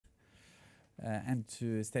and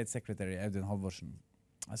to State Secretary Audun Halvorsen.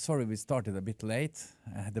 Sorry we started a bit late.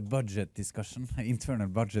 I had a budget discussion, internal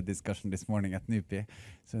budget discussion this morning at NUPI,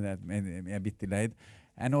 so that made me a bit delayed.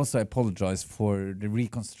 And also I apologize for the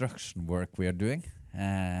reconstruction work we are doing.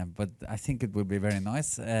 But I think it will be very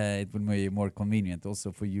nice. It will be more convenient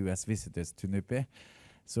also for you as visitors to NUPI.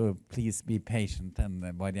 So please be patient,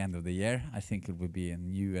 and by the end of the year, I think it will be a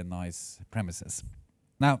new and nice premises.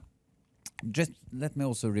 Now, just let me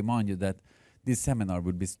also remind you that this seminar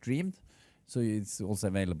will be streamed, so it's also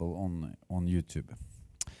available on YouTube.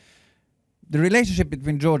 The relationship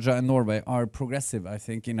between Georgia and Norway are progressive, I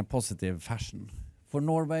think, in a positive fashion. For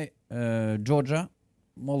Norway, Georgia,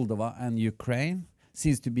 Moldova and Ukraine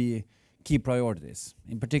seems to be key priorities,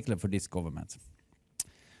 in particular for this government.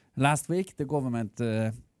 Last week, the government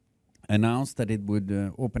announced that it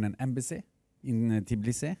would open an embassy in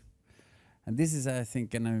Tbilisi. And this is, I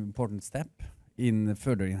think, an important step in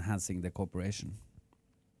further enhancing the cooperation.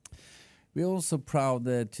 We're also proud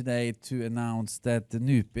today to announce that the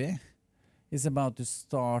NUPI is about to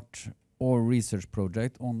start our research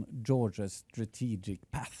project on Georgia's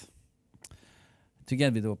strategic path,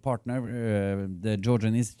 together with our partner, the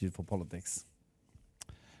Georgian Institute for Politics.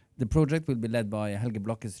 The project will be led by Helge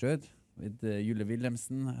Blakkesrød, with Julie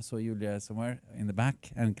Wilhelmsen, I saw Julie somewhere in the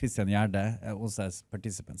back, and Christian Gjerde also as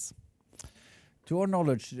participants. To our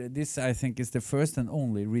knowledge, this, I think, is the first and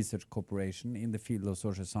only research cooperation in the field of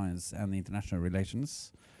social science and international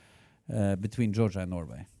relations between Georgia and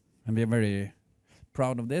Norway. And we are very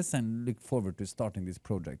proud of this and look forward to starting this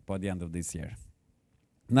project by the end of this year.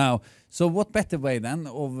 Now, so what better way then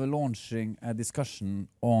of launching a discussion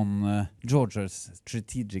on Georgia's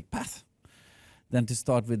strategic path than to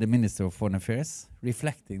start with the Minister of Foreign Affairs,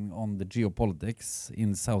 reflecting on the geopolitics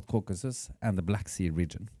in South Caucasus and the Black Sea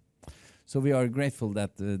region. So we are grateful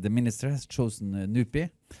that the Minister has chosen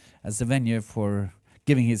NUPI as a venue for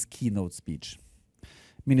giving his keynote speech.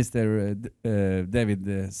 Minister David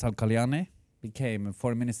Zalkaliani became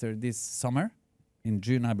Foreign Minister this summer, in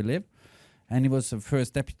June I believe, and he was the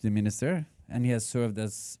first Deputy Minister, and he has served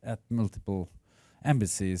as at multiple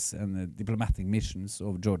embassies and diplomatic missions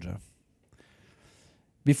of Georgia.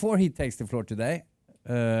 Before he takes the floor today,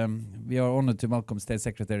 we are honored to welcome State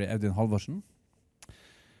Secretary Audun Halvorsen.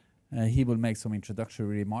 He will make some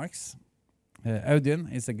introductory remarks.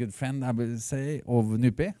 Audun is a good friend, I will say, of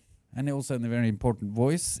NUPI, and he also has a very important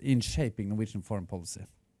voice in shaping Norwegian foreign policy.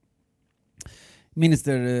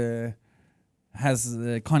 Minister has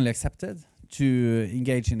kindly accepted to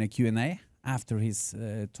engage in a Q&A after his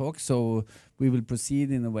talk, so we will proceed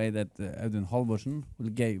in a way that Audun Halvorsen will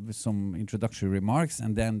give some introductory remarks,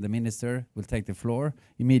 and then the minister will take the floor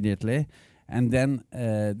immediately, and then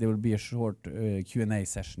there will be a short Q&A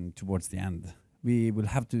session towards the end. We will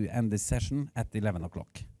have to end this session at 11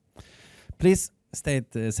 o'clock. Please,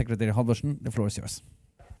 State Secretary Halvorsen, the floor is yours.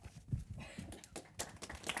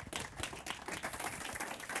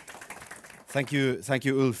 Thank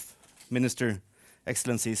you, Ulf, Minister,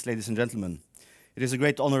 Excellencies, ladies and gentlemen. It is a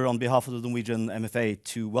great honor on behalf of the Norwegian MFA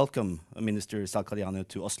to welcome Minister Zalkaliani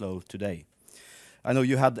to Oslo today. I know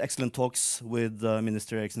you had excellent talks with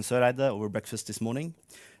Minister Eriksen Søreide over breakfast this morning,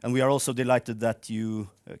 and we are also delighted that you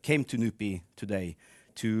came to NUPI today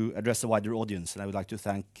to address a wider audience, and I would like to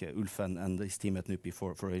thank Ulf and his team at NUPI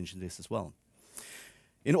for arranging this as well.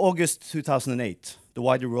 In August 2008, the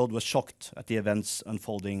wider world was shocked at the events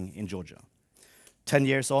unfolding in Georgia. 10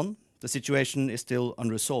 years on, the situation is still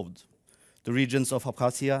unresolved. The regions of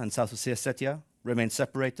Abkhazia and South Ossetia remain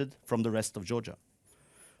separated from the rest of Georgia.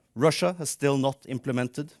 Russia has still not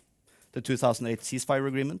implemented the 2008 ceasefire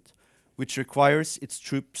agreement, which requires its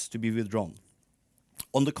troops to be withdrawn.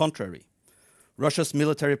 On the contrary, Russia's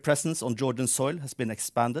military presence on Georgian soil has been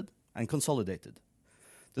expanded and consolidated.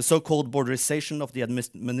 The so-called borderization of the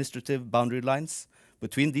administrative boundary lines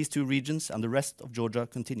between these two regions and the rest of Georgia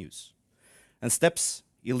continues. And steps,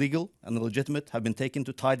 illegal and illegitimate, have been taken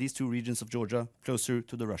to tie these two regions of Georgia closer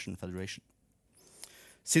to the Russian Federation.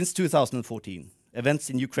 Since 2014, events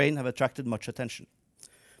in Ukraine have attracted much attention.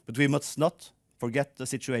 But we must not forget the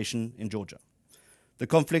situation in Georgia. The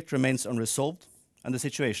conflict remains unresolved, and the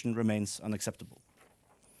situation remains unacceptable.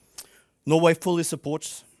 Norway fully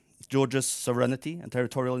supports Georgia's sovereignty and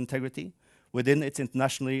territorial integrity within its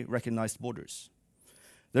internationally recognized borders.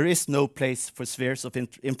 There is no place for spheres of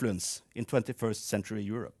influence in 21st century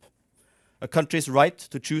Europe. A country's right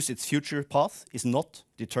to choose its future path is not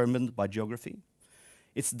determined by geography.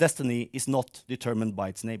 Its destiny is not determined by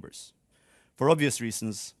its neighbors. For obvious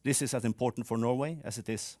reasons, this is as important for Norway as it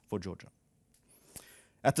is for Georgia.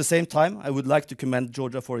 At the same time, I would like to commend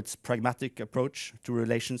Georgia for its pragmatic approach to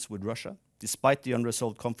relations with Russia, despite the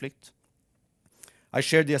unresolved conflict I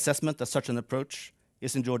share the assessment that such an approach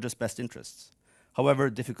is in Georgia's best interests, however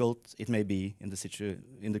difficult it may be in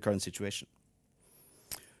the current situation.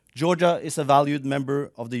 Georgia is a valued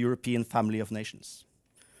member of the European family of nations.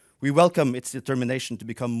 We welcome its determination to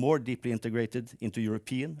become more deeply integrated into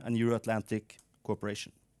European and Euro-Atlantic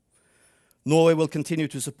cooperation. Norway will continue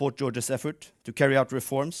to support Georgia's effort to carry out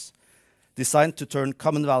reforms designed to turn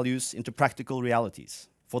common values into practical realities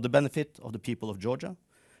for the benefit of the people of Georgia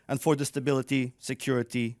and for the stability,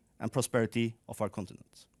 security, and prosperity of our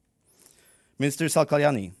continent. Minister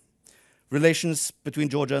Zalkaliani, relations between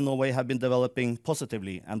Georgia and Norway have been developing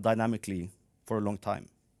positively and dynamically for a long time.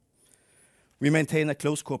 We maintain a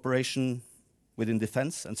close cooperation within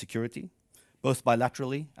defense and security, both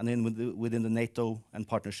bilaterally and within the NATO and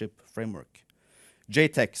partnership framework.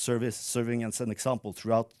 JTEC serving as an example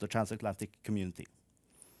throughout the transatlantic community.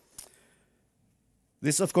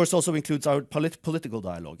 This, of course, also includes our political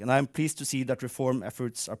dialogue, and I am pleased to see that reform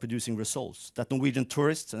efforts are producing results, that Norwegian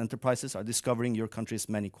tourists and enterprises are discovering your country's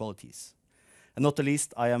many qualities. And not the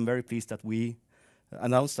least, I am very pleased that we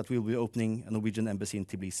announced that we will be opening a Norwegian embassy in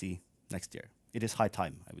Tbilisi next year. It is high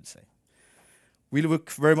time, I would say. We look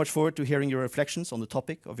very much forward to hearing your reflections on the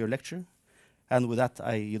topic of your lecture, and with that,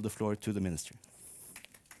 I yield the floor to the Minister.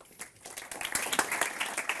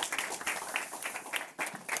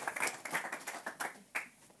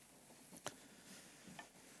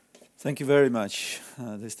 Thank you very much,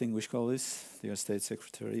 distinguished colleagues, dear State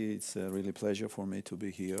Secretary. It's a really pleasure for me to be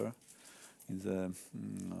here in the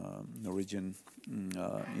Norwegian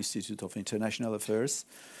Institute of International Affairs.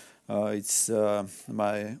 It's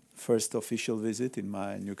my first official visit in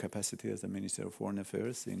my new capacity as the Minister of Foreign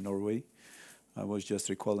Affairs in Norway. I was just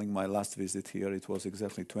recalling my last visit here. It was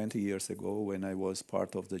exactly 20 years ago when I was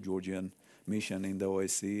part of the Georgian mission in the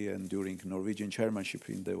OSCE, and during Norwegian chairmanship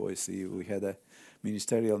in the OSCE, we had a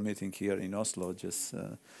ministerial meeting here in Oslo, just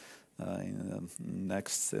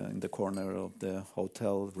next in the corner of the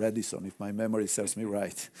Hotel Radisson, if my memory serves me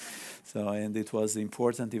right. So, and it was an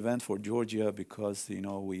important event for Georgia because, you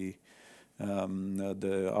know,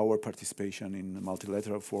 our participation in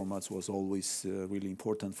multilateral formats was always really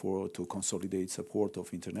important to consolidate support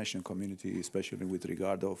of international community, especially with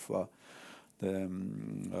regard of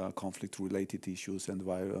the conflict-related issues and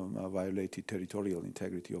violated territorial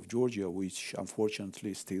integrity of Georgia, which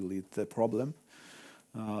unfortunately still is the problem.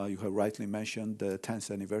 You have rightly mentioned the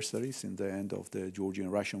 10th anniversaries in the end of the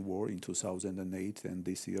Georgian-Russian war in 2008, and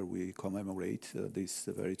this year we commemorate these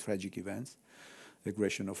very tragic events. The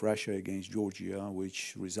aggression of Russia against Georgia,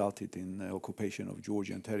 which resulted in the occupation of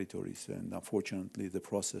Georgian territories, and unfortunately the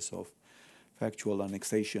process of factual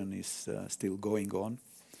annexation is still going on.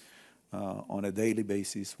 On a daily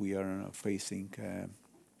basis, we are facing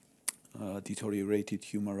a deteriorated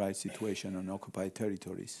human rights situation on occupied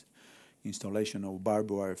territories, installation of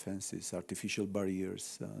barbed wire fences, artificial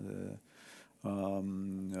barriers,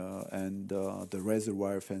 and the razor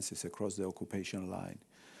wire fences across the occupation line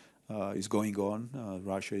is going on.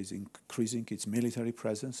 Russia is increasing its military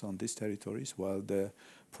presence on these territories, while the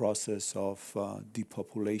process of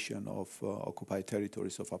depopulation of occupied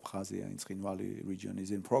territories of Abkhazia and Skhin Valley region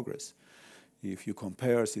is in progress. If you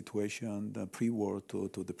compare situation the pre-war to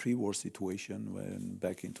the pre-war situation, when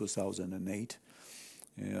back in 2008,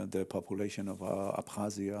 the population of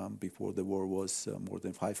Abkhazia before the war was more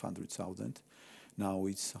than 500,000. Now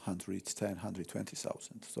it's 110,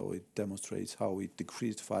 120,000. So it demonstrates how it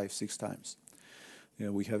decreased 5-6 times.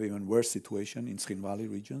 We have even worse situation in Skhin Valley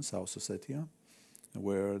region, South Ossetia,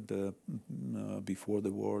 where before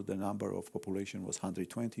the war the number of population was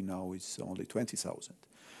 120. Now it's only 20,000.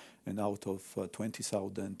 And out of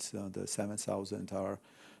 20,000, the 7,000 are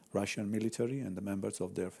Russian military and the members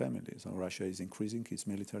of their families. And Russia is increasing its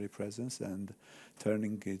military presence and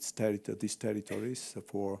turning these territories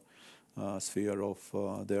for sphere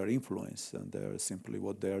of their influence. And they're simply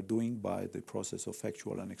what they are doing by the process of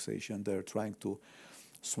factual annexation. They're trying to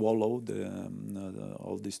swallow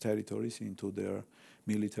all these territories into their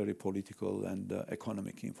military, political, and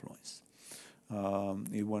economic influence.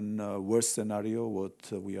 Even worse scenario, what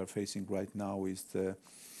we are facing right now is the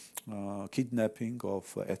kidnapping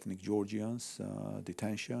of ethnic Georgians,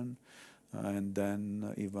 detention, and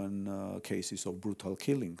then even cases of brutal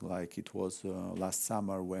killing, like it was last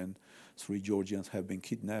summer when 3 Georgians have been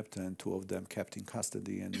kidnapped and 2 of them kept in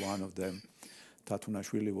custody, and one of them,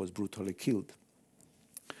 Tatunashvili, was brutally killed,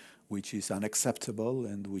 which is unacceptable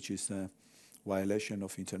and which is a violation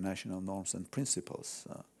of international norms and principles.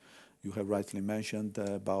 You have rightly mentioned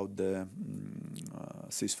about the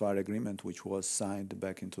ceasefire agreement, which was signed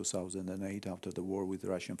back in 2008 after the war with the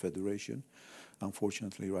Russian Federation.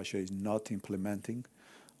 Unfortunately, Russia is not implementing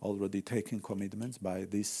already taken commitments by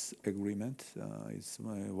this agreement. It's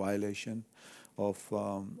a violation of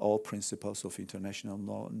all principles of international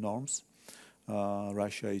norms.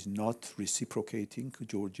 Russia is not reciprocating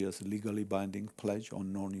Georgia's legally binding pledge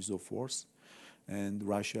on non-use of force, and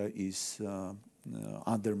Russia is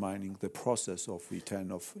undermining the process of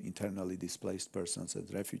return of internally displaced persons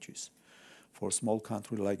and refugees. For a small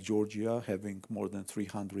country like Georgia, having more than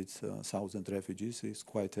 300,000 refugees is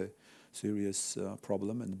quite a serious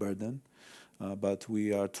problem and burden. But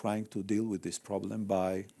we are trying to deal with this problem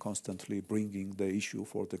by constantly bringing the issue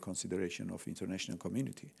for the consideration of international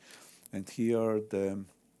community. And here the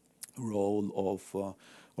role of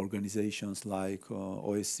organizations like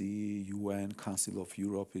OSCE, UN, Council of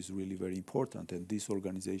Europe is really very important. And these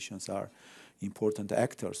organizations are important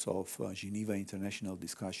actors of Geneva International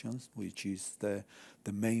Discussions, which is the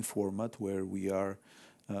main format where we are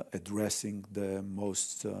addressing the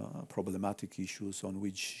most problematic issues on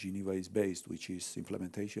which Geneva is based, which is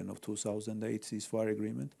implementation of 2008 ceasefire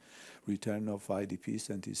agreement, return of IDPs,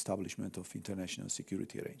 and establishment of international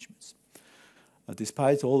security arrangements.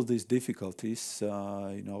 Despite all these difficulties,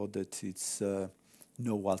 you know that it's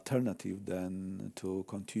no alternative than to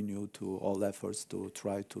continue to all efforts to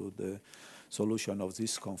try to the solution of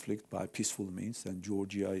this conflict by peaceful means, and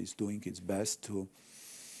Georgia is doing its best to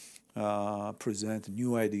present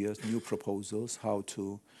new ideas, new proposals, how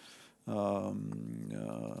to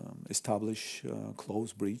establish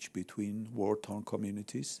close bridge between war-torn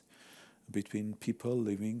communities, between people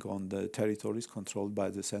living on the territories controlled by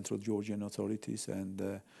the Central Georgian authorities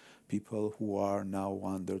and people who are now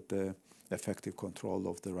under the effective control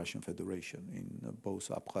of the Russian Federation in both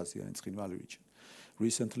Abkhazia and Crimea region.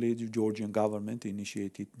 Recently, the Georgian government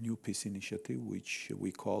initiated new peace initiative, which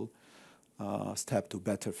we call Step to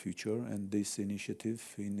Better Future, and this initiative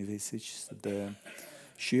envisages the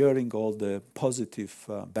sharing all the positive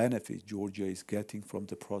benefits Georgia is getting from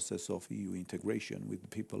the process of EU integration with the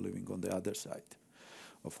people living on the other side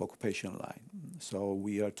of occupation line. So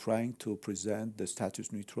we are trying to present the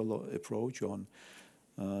status neutral approach on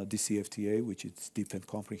DCFTA, which is Deep and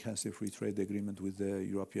Comprehensive Free Trade Agreement with the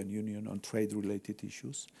European Union on trade-related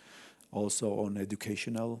issues, also on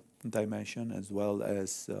educational dimension, as well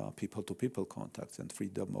as people-to-people contacts, and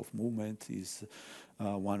freedom of movement is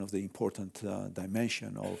one of the important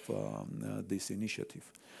dimensions of this initiative.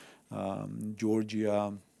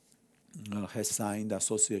 Georgia has signed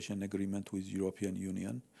association agreement with European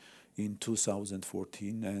Union in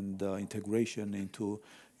 2014, and integration into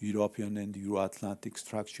European and Euro-Atlantic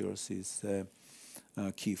structures is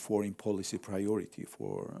a key foreign policy priority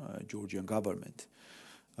for Georgian government.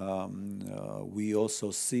 We also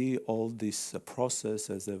see all this process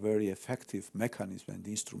as a very effective mechanism and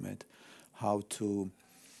instrument how to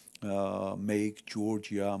make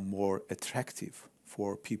Georgia more attractive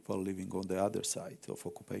for people living on the other side of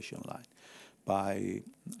occupation line by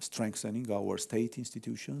strengthening our state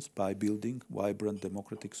institutions, by building vibrant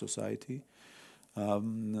democratic society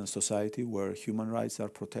where human rights are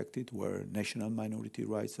protected, where national minority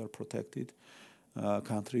rights are protected,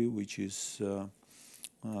 country which is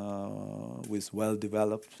with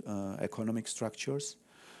well-developed economic structures.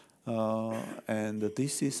 And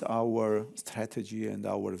this is our strategy and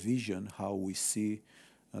our vision, how we see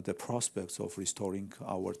the prospects of restoring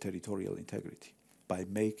our territorial integrity by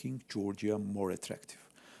making Georgia more attractive.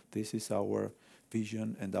 This is our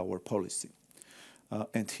vision and our policy.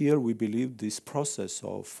 And here we believe this process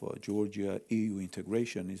of Georgia EU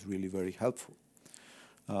integration is really very helpful.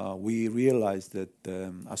 We realized that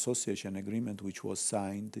the association agreement, which was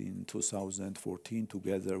signed in 2014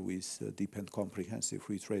 together with Deep and Comprehensive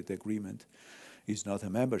Free Trade Agreement, is not a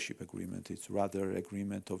membership agreement. It's rather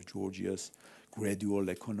agreement of Georgia's gradual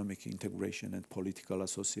economic integration and political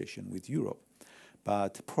association with Europe.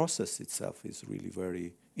 But the process itself is really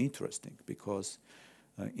very interesting because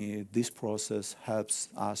this process helps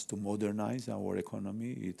us to modernize our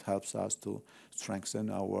economy. It helps us to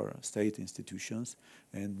strengthen our state institutions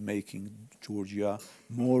and making Georgia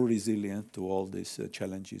more resilient to all these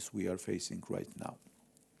challenges we are facing right now.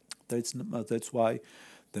 That's why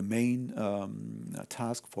the main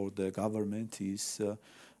task for the government is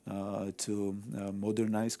to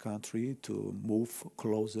modernize country, to move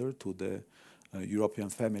closer to the European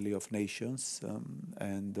family of nations,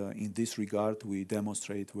 and in this regard we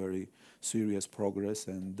demonstrate very serious progress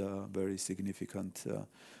and very significant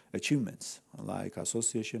achievements, like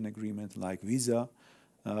association agreement, like visa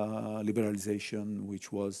liberalization,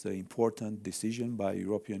 which was an important decision by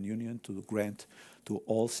European Union to grant to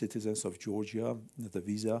all citizens of Georgia the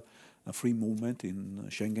visa free movement in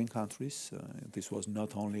Schengen countries. This was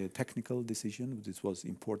not only a technical decision, this was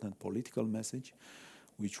important political message.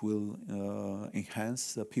 which will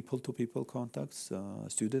enhance people-to-people contacts,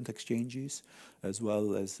 student exchanges, as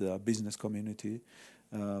well as business community,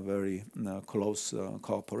 very close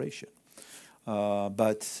cooperation.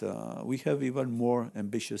 But we have even more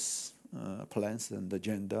ambitious plans and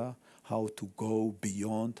agenda how to go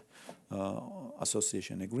beyond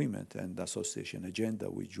association agreement and association agenda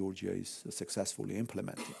which Georgia is successfully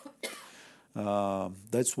implementing.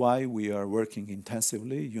 That's why we are working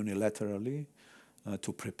intensively, unilaterally,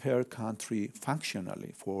 to prepare country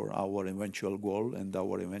functionally for our eventual goal, and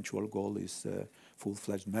our eventual goal is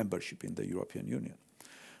full-fledged membership in the European Union.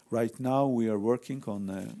 Right now we are working on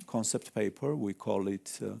a concept paper, we call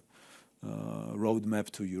it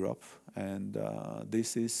Roadmap to Europe, and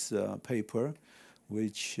this is a paper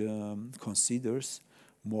which considers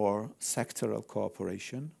more sectoral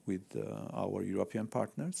cooperation with our European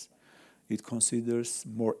partners. It considers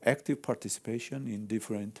more active participation in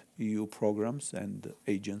different EU programs and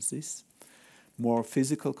agencies, more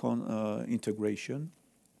physical integration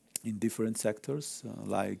in different sectors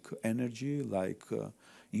like energy, like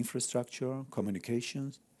infrastructure,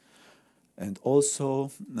 communications, and also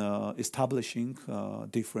establishing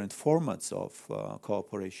different formats of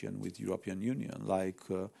cooperation with European Union, like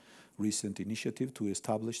recent initiative to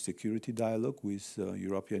establish security dialogue with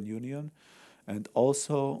European Union, and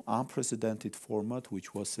also unprecedented format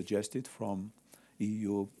which was suggested from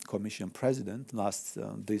EU Commission President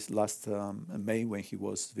this last May when he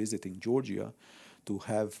was visiting Georgia, to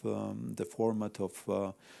have the format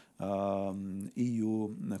of EU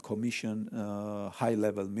Commission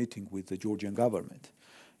high-level meeting with the Georgian government.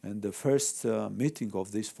 And the first meeting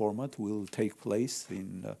of this format will take place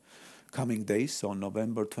in coming days on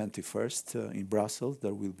November 21st in Brussels.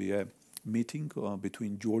 There will be a meeting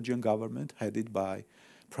between Georgian government headed by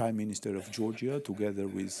Prime Minister of Georgia together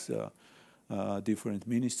with different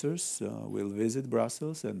ministers. Will visit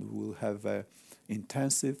Brussels and will have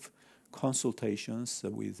intensive consultations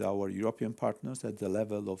with our European partners at the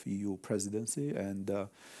level of EU presidency and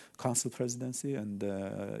council presidency, and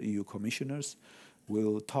EU commissioners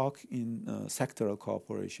will talk in sectoral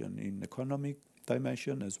cooperation in economic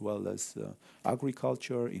dimension as well as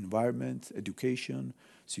agriculture, environment, education,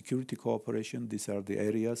 security cooperation. These are the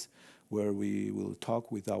areas where we will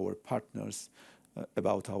talk with our partners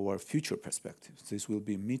about our future perspectives. This will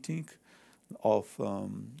be a meeting of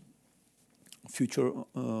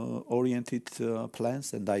future-oriented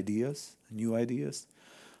plans and ideas, new ideas,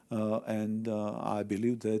 and I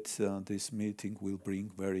believe that this meeting will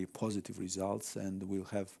bring very positive results and will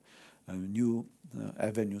have new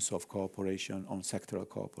avenues of cooperation on sectoral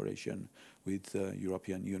cooperation with the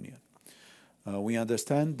European Union. We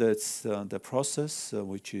understand that the process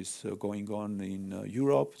which is going on in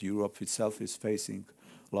Europe itself is facing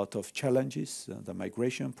a lot of challenges, the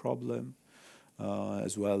migration problem,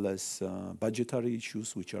 as well as budgetary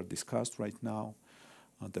issues which are discussed right now,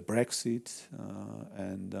 the Brexit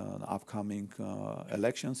and upcoming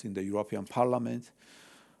elections in the European Parliament.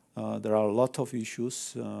 There are a lot of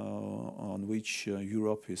issues on which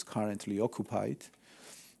Europe is currently occupied.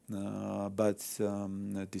 But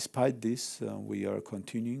despite this, we are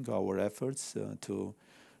continuing our efforts to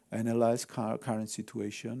analyze current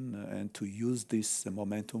situation and to use this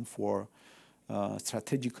momentum for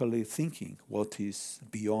strategically thinking what is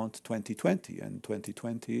beyond 2020. And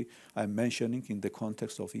 2020, I'm mentioning in the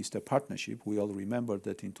context of Eastern Partnership. We all remember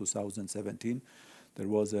that in 2017, there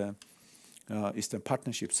was a Eastern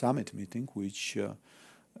Partnership Summit meeting which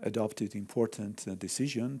adopted important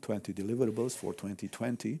decision, 20 deliverables for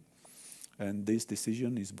 2020. And this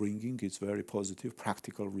decision is bringing its very positive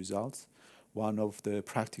practical results. One of the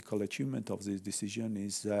practical achievement of this decision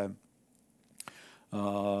is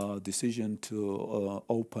decision to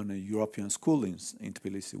open a European school in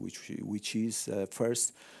Tbilisi, which is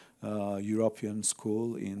first European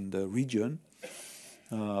school in the region,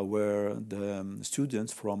 where the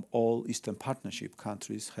students from all Eastern Partnership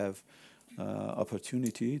countries have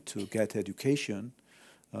opportunity to get education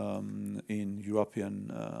in European,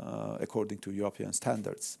 according to European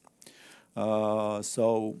standards.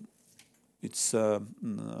 So it's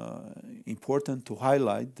important to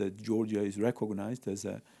highlight that Georgia is recognized as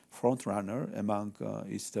a front runner among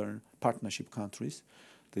Eastern Partnership countries.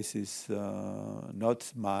 This is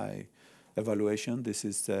not my evaluation. This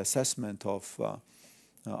is the assessment of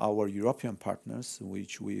our European partners,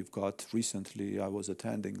 which we've got recently. I was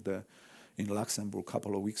attending in Luxembourg a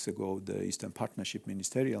couple of weeks ago, the Eastern Partnership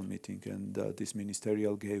Ministerial meeting, and this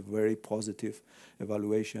ministerial gave very positive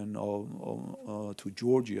evaluation to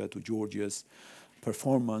Georgia's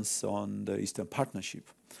performance on the Eastern Partnership.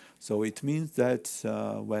 So it means that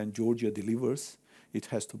when Georgia delivers, it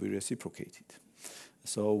has to be reciprocated.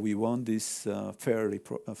 So we want this fair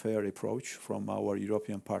approach from our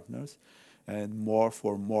European partners and more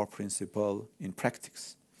for more principle in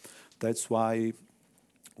practice. That's why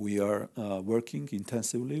we are working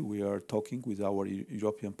intensively. We are talking with our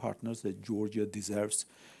European partners that Georgia deserves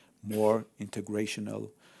more integrational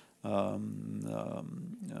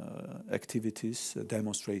activities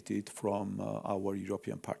demonstrated from our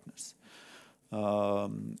European partners.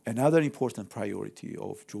 Another important priority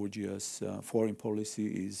of Georgia's foreign policy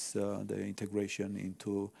is the integration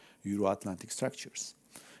into Euro-Atlantic structures.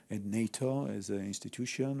 And NATO as an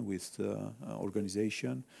institution with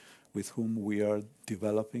organization with whom we are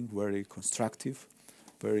developing very constructive,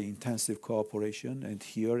 very intensive cooperation. And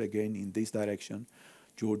here again in this direction,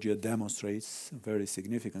 Georgia demonstrates very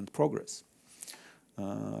significant progress.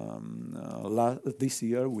 This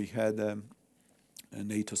year we had a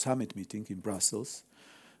NATO summit meeting in Brussels,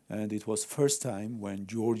 and it was first time when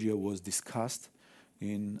Georgia was discussed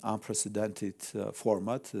in unprecedented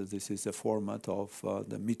format. This is a format of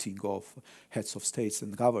the meeting of heads of states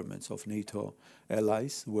and governments of NATO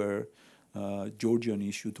allies, where Georgian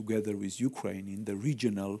issue together with Ukraine in the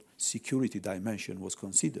regional security dimension was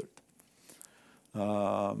considered.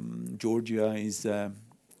 Georgia is the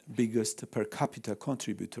biggest per capita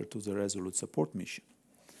contributor to the Resolute Support Mission.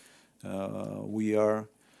 We are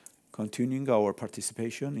continuing our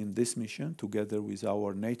participation in this mission together with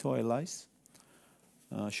our NATO allies,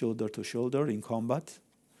 shoulder to shoulder in combat.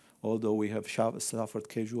 Although we have suffered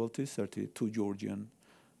casualties, 32 Georgian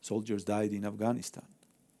soldiers died in Afghanistan.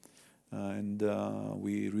 And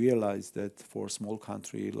we realize that for a small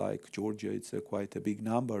country like Georgia, it's quite a big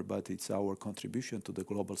number, but it's our contribution to the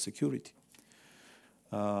global security.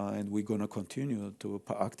 And we're going to continue to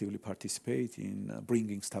actively participate in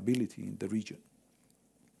bringing stability in the region.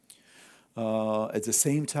 At the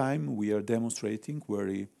same time, we are demonstrating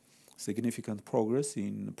very significant progress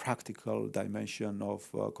in practical dimension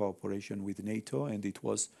of cooperation with NATO, and it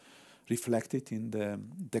was reflected in the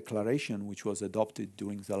declaration which was adopted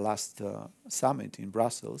during the last summit in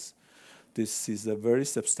Brussels. This is a very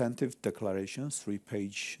substantive declaration,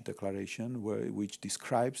 3-page declaration, which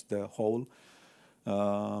describes the whole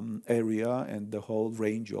area and the whole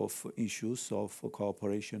range of issues of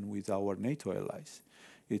cooperation with our NATO allies.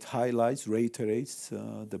 It highlights, reiterates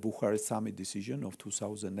the Bucharest Summit decision of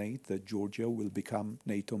 2008 that Georgia will become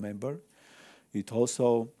NATO member. It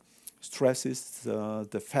also stresses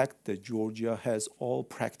the fact that Georgia has all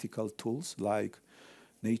practical tools like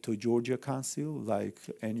NATO-Georgia Council, like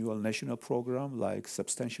annual national program, like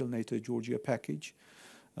substantial NATO-Georgia package,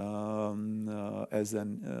 as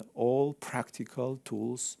all practical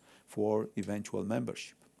tools for eventual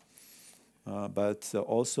membership. But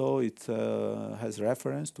also it has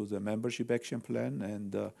reference to the membership action plan,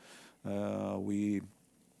 and we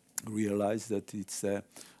realize that it's a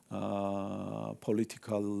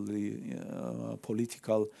political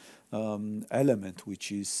element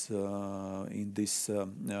which is in this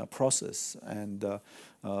process, and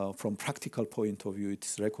from practical point of view,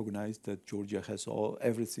 it's recognized that Georgia has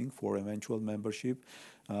everything for eventual membership,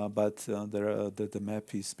 but the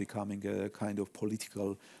map is becoming a kind of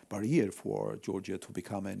political barrier for Georgia to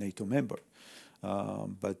become a NATO member.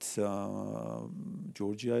 But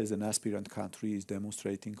Georgia, as an aspirant country, is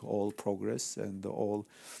demonstrating all progress and all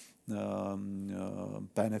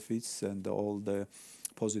benefits and all the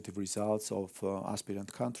positive results of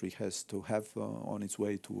aspirant country has to have on its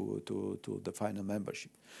way to the final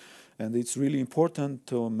membership. And it's really important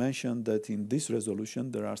to mention that in this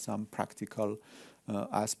resolution there are some practical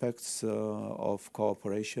aspects of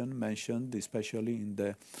cooperation mentioned, especially in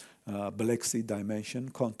the Black Sea dimension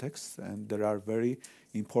context, and there are very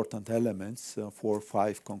important elements, 4 or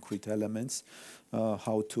 5 concrete elements,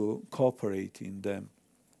 how to cooperate in the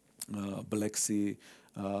Black Sea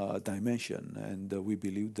dimension, and we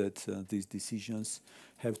believe that these decisions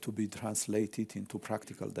have to be translated into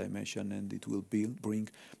practical dimension, and it will bring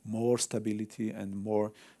more stability and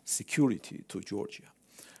more security to Georgia.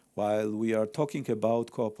 While we are talking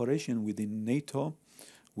about cooperation within NATO,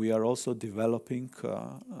 we are also developing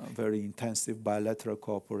very intensive bilateral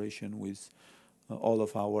cooperation with all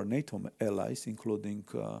of our NATO allies, including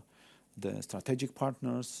the strategic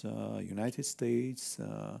partners, United States,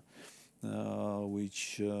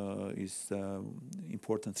 which is an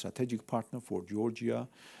important strategic partner for Georgia.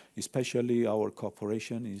 Especially our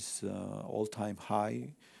cooperation is all-time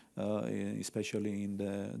high, especially in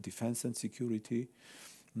the defense and security.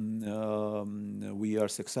 We are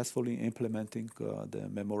successfully implementing the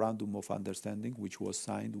Memorandum of Understanding, which was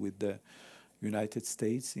signed with the United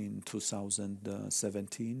States in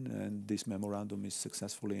 2017, and this memorandum is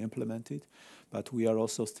successfully implemented. But we are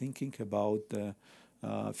also thinking about the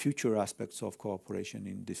future aspects of cooperation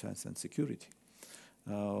in defense and security.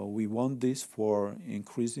 We want this for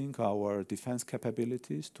increasing our defense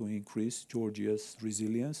capabilities, to increase Georgia's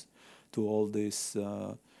resilience to all these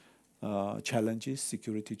challenges,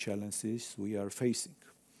 security challenges we are facing.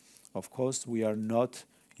 Of course, we are not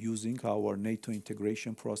using our NATO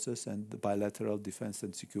integration process and the bilateral defense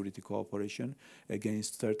and security cooperation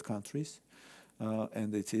against third countries,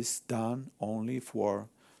 and it is done only for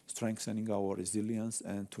strengthening our resilience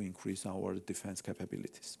and to increase our defense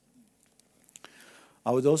capabilities. I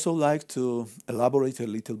would also like to elaborate a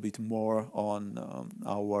little bit more on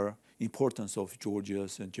our importance of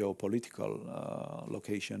Georgia's geopolitical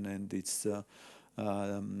location and its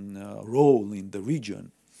role in the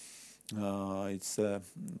region. It's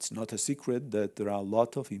not a secret that there are a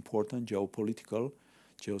lot of important geopolitical,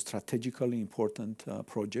 geostrategically important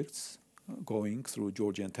projects going through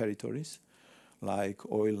Georgian territories, like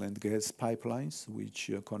oil and gas pipelines, which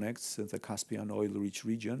connects the Caspian oil-rich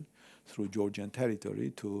region through Georgian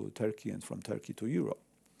territory to Turkey and from Turkey to Europe.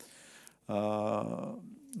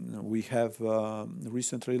 We have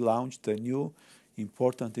recently launched a new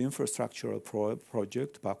important infrastructural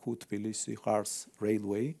project, Baku-Tbilisi-Kars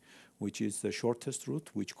Railway, which is the shortest route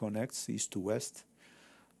which connects east to west.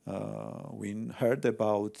 We heard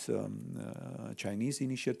about Chinese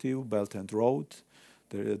initiative, Belt and Road.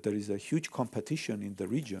 There is a huge competition in the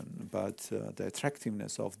region, but the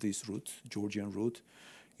attractiveness of this route, Georgian route,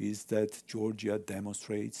 is that Georgia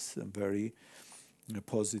demonstrates a very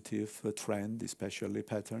positive trend, especially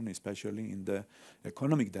in the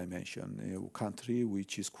economic dimension. A country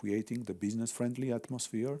which is creating the business-friendly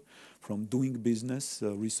atmosphere. From doing business,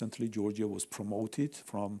 recently Georgia was promoted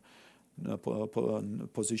from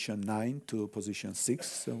position 9 to position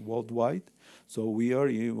 6 worldwide. So we are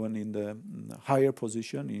even in the higher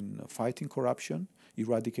position in fighting corruption,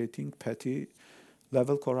 eradicating petty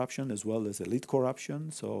level corruption as well as elite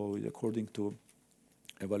corruption. So according to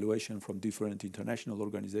evaluation from different international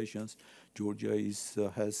organizations, Georgia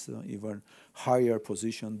has even higher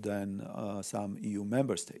position than some EU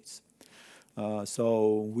member states.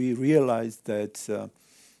 So we realized that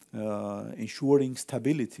ensuring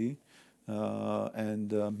stability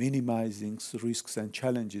and minimizing risks and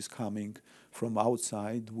challenges coming from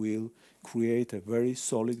outside will create a very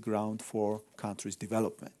solid ground for countries'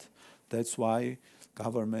 development. That's why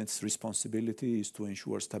government's responsibility is to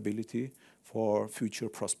ensure stability for future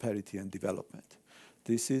prosperity and development.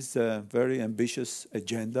 This is a very ambitious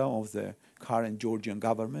agenda of the current Georgian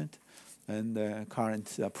government and the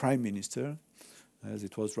current Prime Minister. As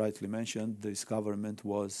it was rightly mentioned, this government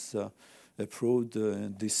was approved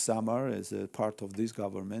this summer. As a part of this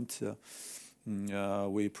government,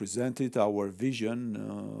 we presented our vision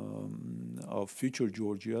of future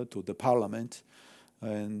Georgia to the parliament,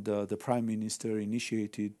 and the Prime Minister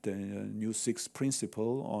initiated the new 6th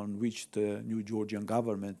principle on which the new Georgian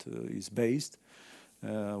government is based.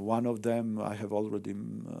 One of them, I have already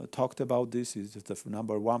talked about this, is the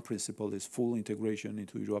number 1 principle is full integration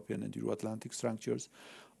into European and Euro-Atlantic structures.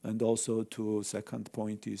 And also second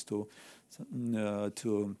point is to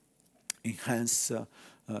enhance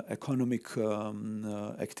economic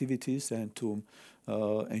activities and to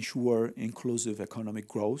ensure inclusive economic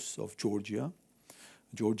growth of Georgia.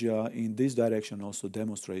 Georgia in this direction also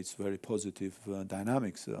demonstrates very positive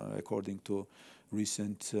dynamics. According to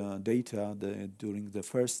recent data, during the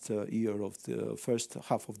first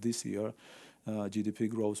half of this year, GDP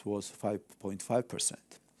growth was 5.5%.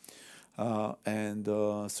 And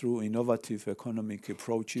through innovative economic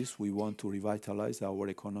approaches, we want to revitalize our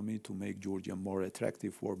economy to make Georgia more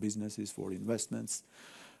attractive for businesses, for investments,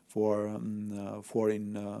 for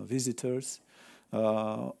foreign visitors.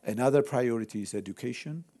 Another priority is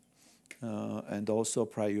education, and also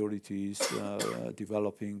priority is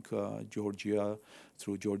developing Georgia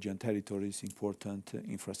through Georgian territories important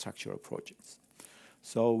infrastructural projects.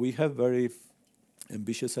 So we have very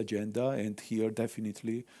ambitious agenda, and here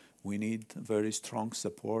definitely we need very strong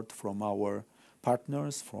support from our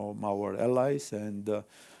partners, from our allies, and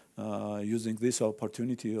using this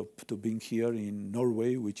opportunity to being here in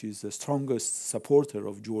Norway, which is the strongest supporter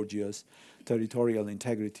of Georgia's territorial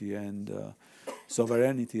integrity and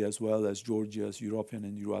sovereignty, as well as Georgia's European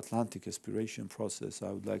and Euro-Atlantic aspiration process.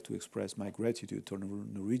 I would like to express my gratitude to the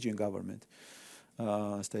Norwegian government.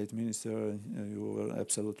 State Minister, you were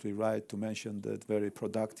absolutely right to mention that very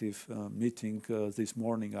productive meeting this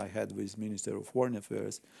morning I had with Minister of Foreign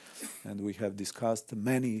Affairs, and we have discussed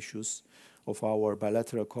many issues of our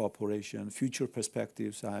bilateral cooperation, future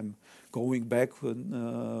perspectives. I'm going back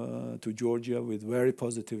to Georgia with very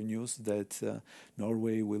positive news that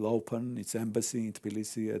Norway will open its embassy in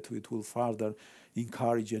Tbilisi, and it will further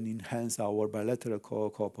encourage and enhance our bilateral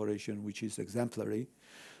cooperation, which is exemplary.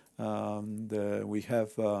 We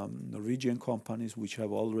have Norwegian companies which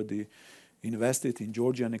have already invested in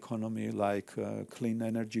Georgian economy, like Clean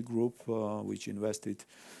Energy Group, which invested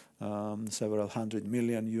several $100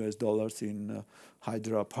 million in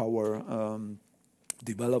hydropower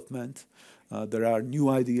development. There are new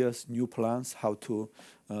ideas, new plans how to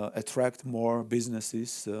attract more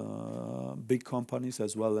businesses, big companies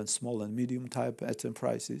as well as small and medium type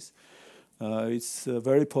enterprises. It's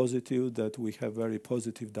very positive that we have very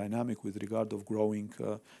positive dynamic with regard of growing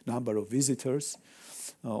number of visitors.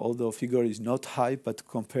 Although figure is not high, but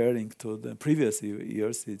comparing to the previous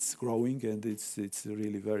years, it's growing and it's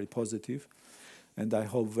really very positive. And I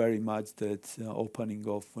hope very much that opening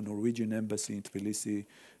of a Norwegian embassy in Tbilisi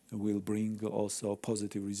will bring also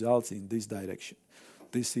positive results in this direction.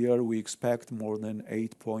 This year we expect more than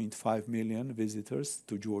 8.5 million visitors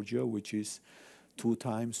to Georgia, which is 2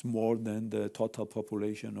 times more than the total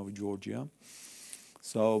population of Georgia.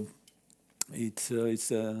 So it's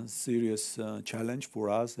a serious challenge for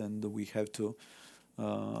us, and we have to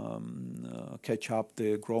catch up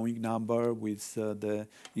the growing number with the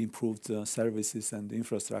improved services and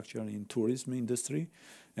infrastructure in tourism industry.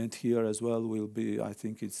 And here as well will be, I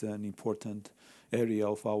think it's an important area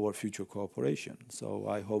of our future cooperation. So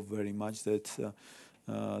I hope very much that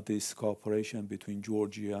this cooperation between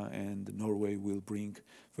Georgia and Norway will bring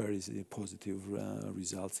very positive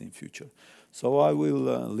results in future. So I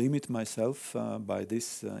will limit myself by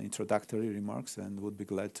these introductory remarks and would be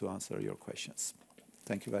glad to answer your questions.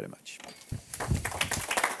 Thank you very much.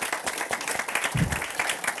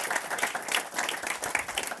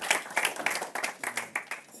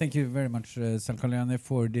 Thank you very much, Zalkaliani,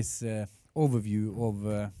 for this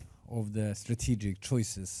overview of the strategic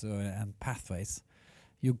choices and pathways.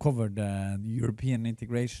 You covered European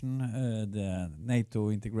integration, the NATO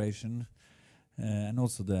integration, and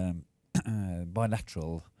also the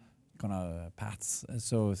bilateral kind of paths.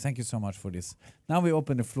 So thank you so much for this. Now we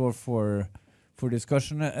open the floor for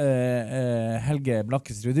discussion. Helge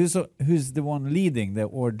Blakkesrud, who's the one leading the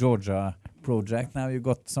Georgia project? Now you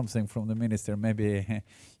got something from the minister. Maybe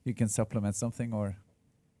you can supplement something, or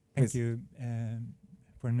thank you,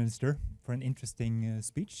 Foreign Minister, for an interesting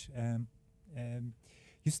speech.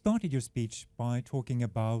 You started your speech by talking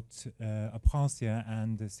about Abkhazia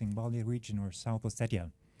and the Zingvali region, or South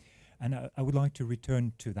Ossetia, and I would like to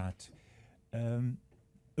return to that.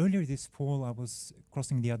 Earlier this fall, I was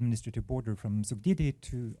crossing the administrative border from Zugdidi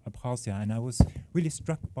to Abkhazia, and I was really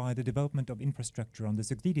struck by the development of infrastructure on the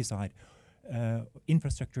Zugdidi side,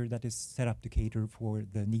 infrastructure that is set up to cater for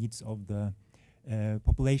the needs of the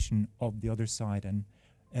population of the other side. And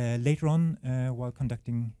later on, while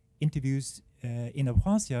conducting interviews in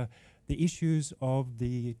Abkhazia, the issues of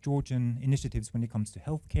the Georgian initiatives when it comes to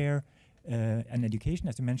healthcare and education,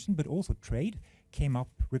 as you mentioned, but also trade, came up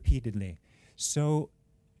repeatedly. So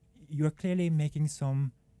you are clearly making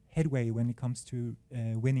some headway when it comes to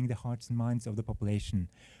winning the hearts and minds of the population.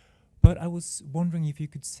 But I was wondering if you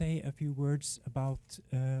could say a few words about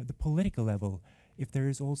the political level, if there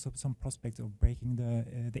is also some prospect of breaking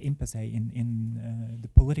the impasse in the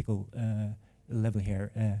political level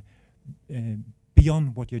here,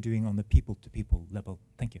 beyond what you're doing on the people-to-people level.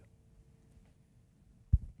 Thank you.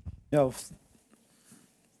 Yeah,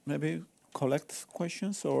 maybe collect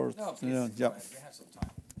questions or no, please, yeah. we have some time.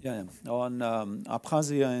 Yeah, on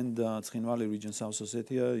Abkhazia and Zingvali region, South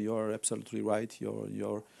Ossetia, you're absolutely right.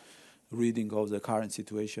 Your reading of the current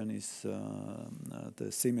situation is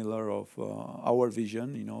the similar of our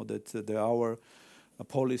vision. You know that our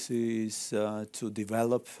policy is to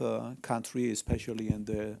develop country, especially in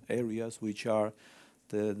the areas which are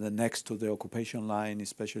the next to the occupation line.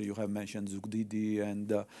 Especially you have mentioned Zugdidi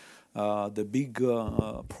and the big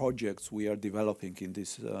projects we are developing in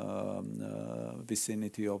this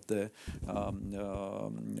vicinity of the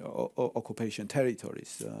occupation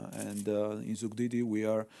territories. And in Zugdidi we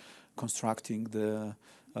are constructing the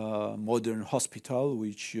modern hospital,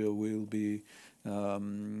 which will be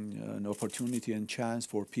an opportunity and chance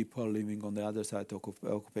for people living on the other side of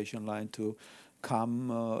occupation line to come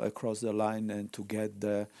across the line and to get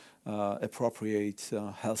the appropriate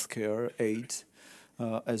healthcare aid,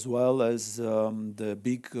 as well as the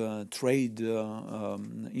big trade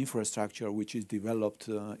infrastructure which is developed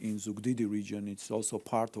in Zugdidi region. It's also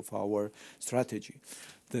part of our strategy.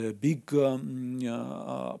 The big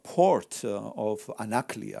port of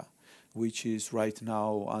Anaklia, which is right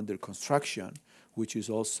now under construction, which is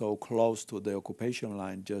also close to the occupation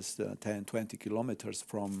line, just 10-20 kilometers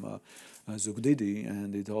from Zugdidi,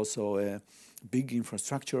 and it's also big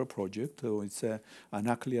infrastructure project. It's an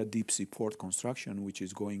Anaklia deep sea port construction, which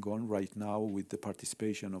is going on right now with the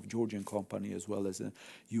participation of Georgian company as well as a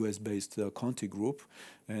US-based Conti group,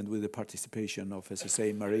 and with the participation of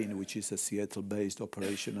SSA Marine, which is a Seattle-based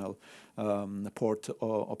operational port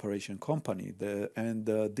operation company.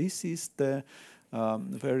 This is the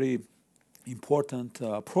very important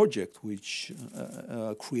project which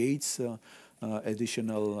creates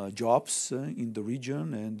additional jobs in the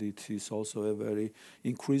region, and it is also a very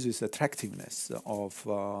increases attractiveness of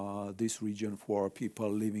this region for people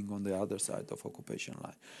living on the other side of occupation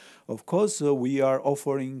line. Of course, we are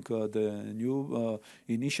offering the new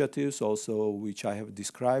initiatives also, which I have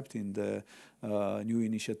described in the new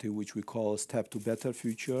initiative which we call Step to Better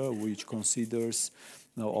Future, which considers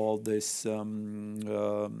all this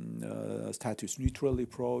status neutral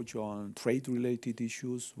approach on trade-related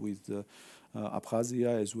issues with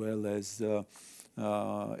Abkhazia, as well as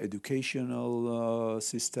educational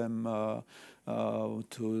system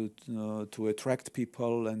to attract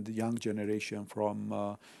people and the young generation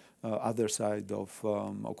from other side of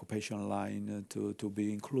occupation line to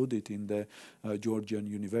be included in the Georgian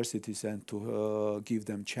universities and to give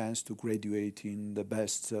them chance to graduate in the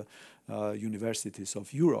best universities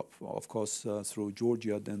of Europe, of course, through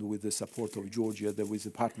Georgia, and with the support of Georgia, with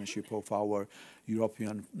the partnership of our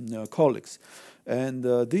European colleagues. And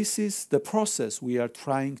this is the process we are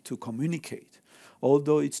trying to communicate,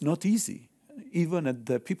 although it's not easy, even at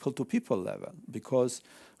the people-to-people level, because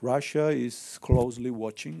Russia is closely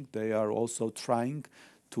watching. They are also trying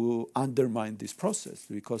to undermine this process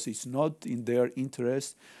because it's not in their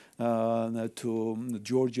interest to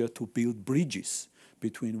Georgia to build bridges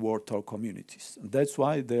between war-torn communities. And that's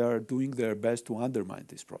why they are doing their best to undermine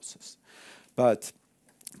this process. But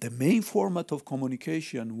the main format of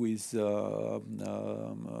communication with de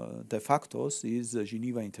factos is the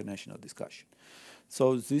Geneva International Discussion.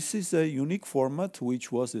 So this is a unique format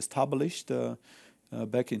which was established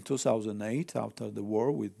back in 2008 after the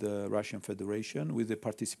war with the Russian Federation, with the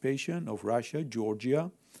participation of Russia, Georgia,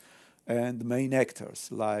 and main actors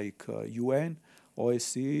like UN,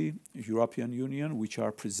 OSCE, European Union, which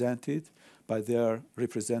are presented by their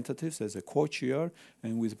representatives as a co-chair,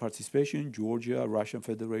 and with participation Georgia, Russian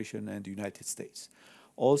Federation, and the United States.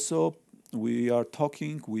 Also, we are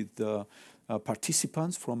talking with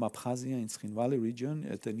participants from Abkhazia and Tskhinvali region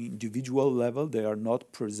at an individual level. They are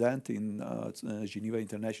not present in Geneva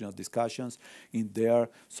International Discussions in their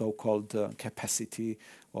so-called capacity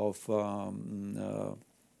of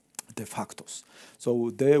de factos.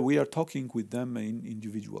 So there we are talking with them in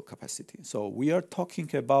individual capacity. So we are talking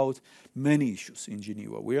about many issues in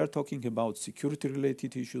Geneva. We are talking about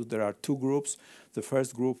security-related issues. There are two groups. The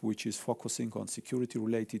first group, which is focusing on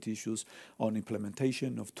security-related issues, on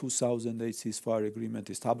implementation of 2008 ceasefire agreement,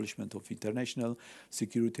 establishment of international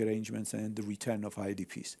security arrangements, and the return of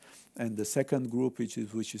IDPs. And the second group, which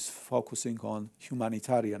is focusing on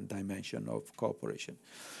humanitarian dimension of cooperation.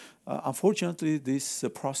 Unfortunately, this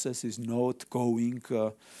process is not going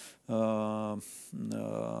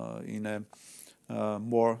in a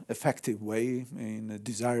more effective way, in a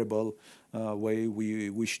desirable way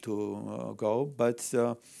we wish to go. But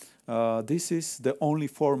this is the only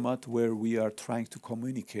format where we are trying to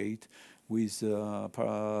communicate with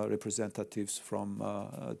representatives from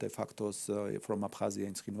de factos from Abkhazia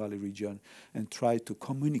and Tskhinvali region, and try to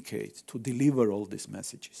communicate, to deliver all these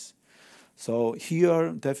messages. So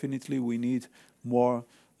here, definitely, we need more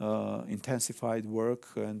intensified work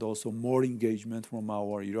and also more engagement from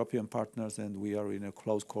our European partners, and we are in a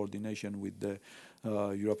close coordination with the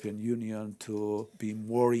European Union to be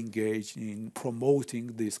more engaged in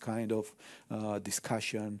promoting this kind of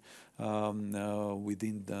discussion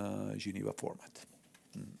within the Geneva format.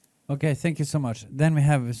 Okay, thank you so much. Then we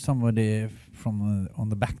have somebody from on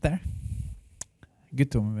the back there.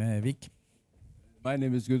 Guttorm Vik. My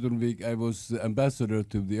name is Gudrun Vik. I was ambassador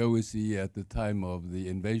to the OSCE at the time of the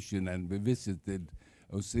invasion, and we visited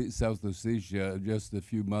South Ossetia just a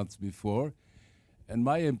few months before. And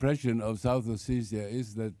my impression of South Ossetia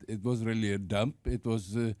is that it was really a dump. It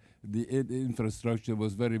was the infrastructure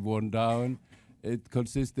was very worn down. It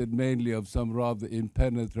consisted mainly of some rather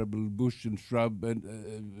impenetrable bush and shrub,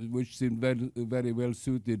 and which seemed very well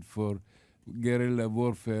suited for guerrilla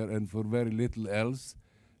warfare and for very little else.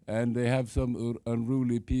 And they have some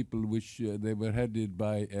unruly people, which they were headed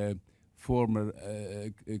by a former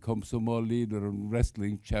Komsomol leader and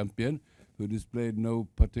wrestling champion, who displayed no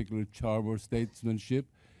particular charm or statesmanship.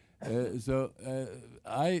 If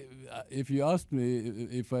you asked me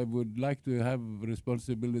if I would like to have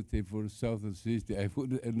responsibility for South Ossetia, I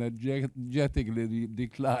would energetically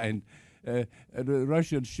decline. And the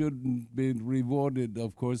Russians shouldn't be rewarded,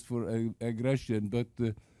 of course, for aggression, but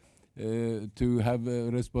to have a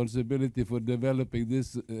responsibility for developing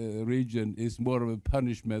this region is more of a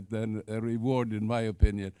punishment than a reward, in my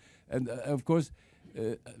opinion. And of course,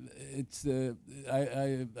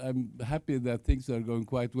 I'm happy that things are going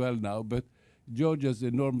quite well now, but Georgia's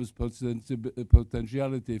enormous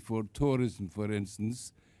potentiality for tourism, for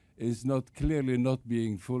instance, is clearly not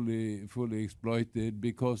being fully exploited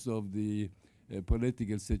because of the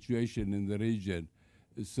political situation in the region.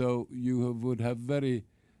 So you would have very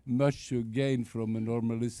much to gain from a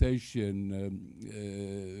normalization,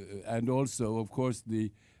 and also, of course,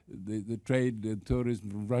 the trade and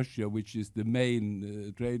tourism from Russia, which is the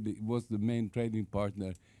main was the main trading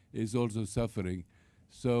partner, is also suffering.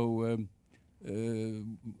 So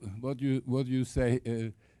what you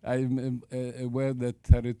say, I'm aware that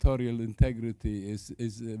territorial integrity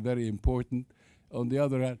is very important. On the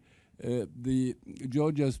other hand, the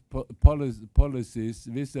Georgia's policies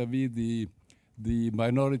vis-à-vis the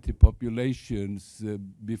minority populations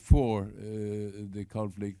before the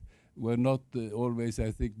conflict were not always,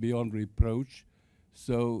 I think, beyond reproach.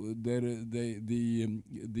 So the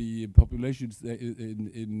populations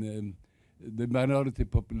in the minority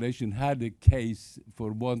population had a case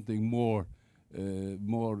for wanting more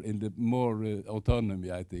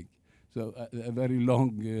autonomy, I think. So a very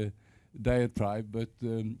long diatribe, but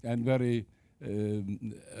and very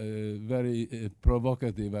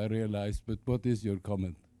provocative, I realize. But what is your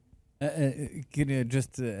comment? Can you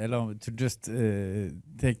just allow me to just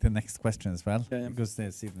take the next question as well? Yeah. Because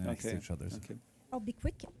they're sitting next to each other. So. Okay. I'll be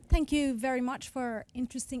quick. Thank you very much for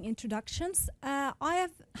interesting introductions. I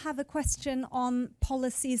have a question on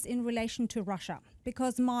policies in relation to Russia,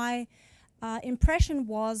 because my impression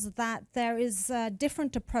was that there is a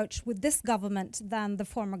different approach with this government than the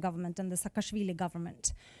former government and the Saakashvili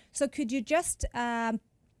government. So could you just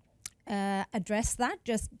address that?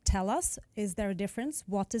 Just tell us, is there a difference?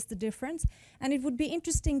 What is the difference? And it would be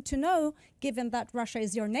interesting to know, given that Russia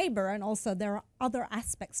is your neighbor and also there are other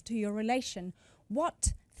aspects to your relation,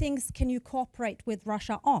 what things can you cooperate with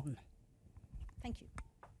Russia on? Thank you.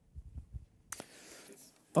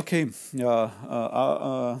 Okay.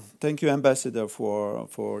 Thank you, Ambassador,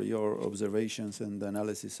 for your observations and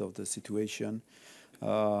analysis of the situation.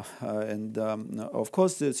 Of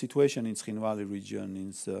course, the situation in Tbilisi region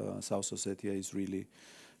in South Ossetia is really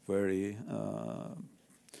very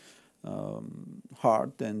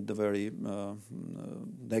hard and very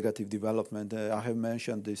negative development. I have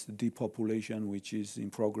mentioned this depopulation, which is in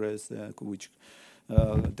progress, which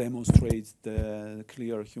demonstrates the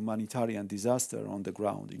clear humanitarian disaster on the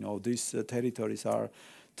ground. You know, these territories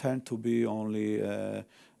tend to be only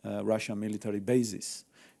Russian military bases.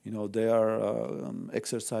 You know, they are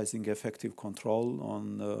exercising effective control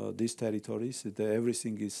on these territories.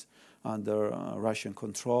 Everything is under Russian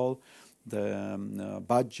control. The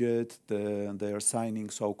budget, they are signing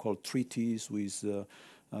so-called treaties with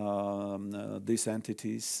these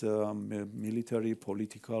entities, military,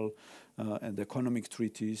 political, and economic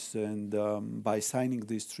treaties. And by signing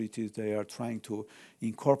these treaties, they are trying to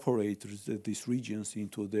incorporate these regions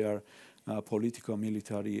into their political,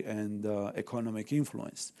 military, and economic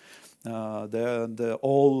influence.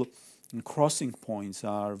 All crossing points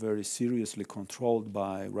are very seriously controlled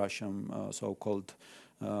by Russian so-called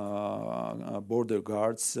border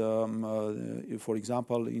guards. For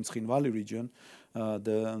example, in Tbilisi region,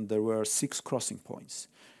 there were 6 crossing points.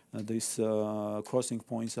 These crossing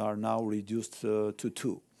points are now reduced to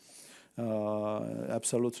 2.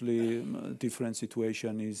 Absolutely different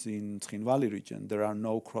situation is in Tbilisi region. There are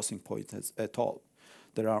no crossing points at all.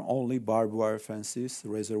 There are only barbed wire fences,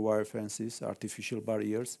 reservoir fences, artificial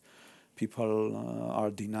barriers. People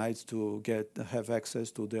are denied to have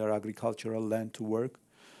access to their agricultural land to work.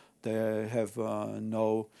 They have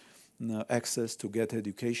no access to get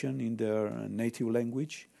education in their native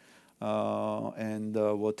language. And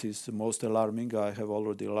what is most alarming, I have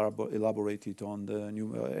already elaborated on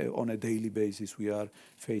on a daily basis. We are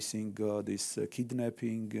facing this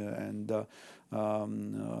kidnapping and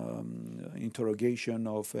interrogation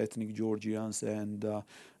of ethnic Georgians, and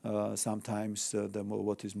sometimes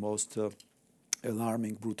what is most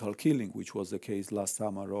alarming, brutal killing, which was the case last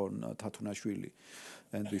summer on Tatunashvili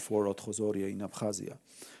and before Otkhozorye in Abkhazia.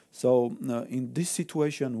 So in this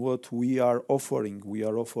situation, what we are offering,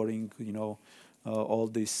 you know, all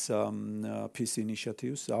these peace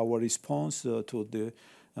initiatives. Our response to the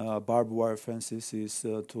barbed wire fences is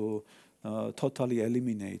to totally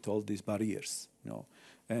eliminate all these barriers, you know,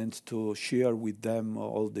 and to share with them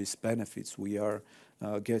all these benefits. We are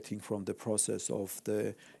getting from the process of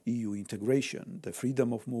the EU integration, the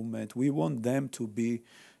freedom of movement. We want them to be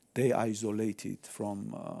de-isolated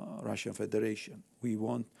from Russian Federation.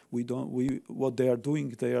 What they are doing,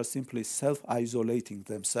 they are simply self-isolating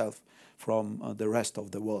themselves from the rest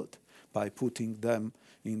of the world by putting them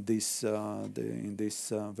in this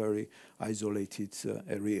very isolated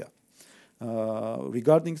area.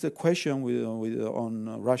 Regarding the question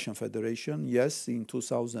on Russian Federation, yes, in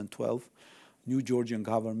 2012, new Georgian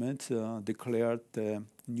government declared a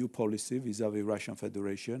new policy vis-à-vis Russian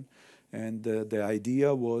Federation, and the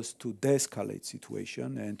idea was to de-escalate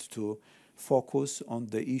situation and to focus on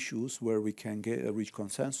the issues where we can reach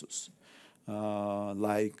consensus,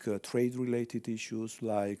 like trade-related issues,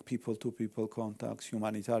 like people-to-people contacts,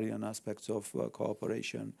 humanitarian aspects of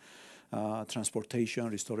cooperation, transportation,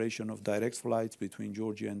 restoration of direct flights between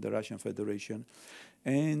Georgia and the Russian Federation.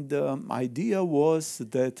 And idea was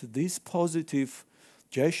that this positive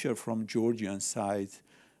gesture from Georgian side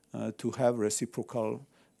to have reciprocal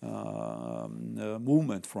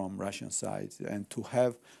movement from Russian side and to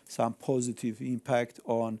have some positive impact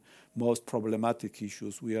on most problematic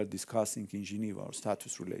issues we are discussing in Geneva, or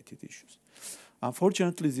status-related issues.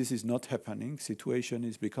 Unfortunately, this is not happening. Situation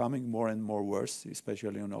is becoming more and more worse,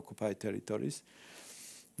 especially on occupied territories.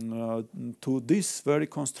 To this very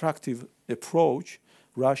constructive approach,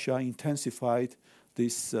 Russia intensified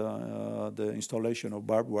this, the installation of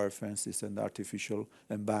barbed wire fences and artificial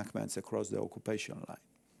embankments across the occupation line.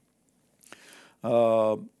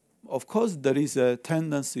 Of course, there is a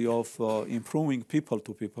tendency of improving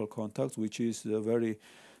people-to-people contacts, which is very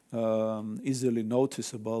easily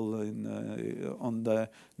noticeable on the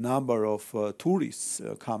number of tourists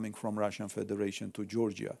coming from Russian Federation to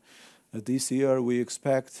Georgia. This year, we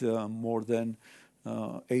expect more than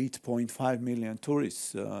 8.5 million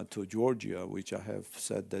tourists to Georgia, which I have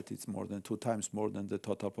said that it's more than 2 times more than the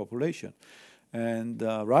total population. And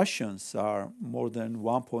Russians are more than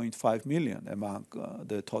 1.5 million among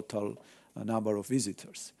the total number of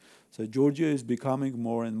visitors. So Georgia is becoming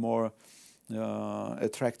more and more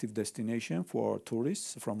attractive destination for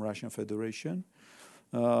tourists from Russian Federation.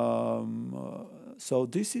 So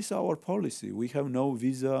this is our policy. We have no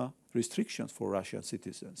visa restrictions for Russian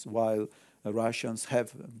citizens, while Russians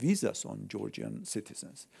have visas on Georgian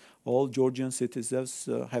citizens. All Georgian citizens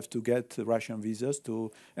have to get Russian visas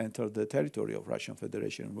to enter the territory of Russian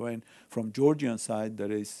Federation, when from Georgian side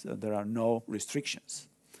there are no restrictions.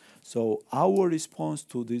 So our response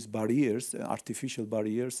to these barriers, artificial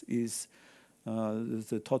barriers, is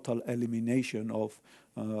the total elimination of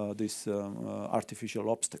these artificial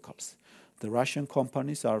obstacles. The Russian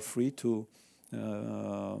companies are free to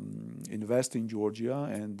invest in Georgia,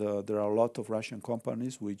 and there are a lot of Russian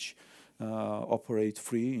companies which operate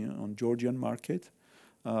free on Georgian market.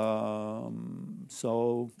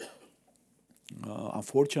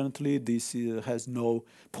 Unfortunately, this has no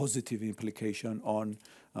positive implication on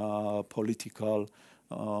political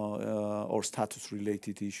or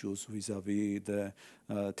status-related issues vis-à-vis the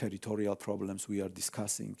territorial problems we are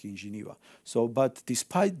discussing in Geneva. So, but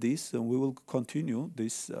despite this, we will continue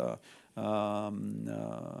this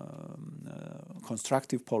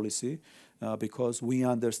constructive policy because we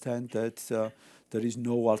understand that there is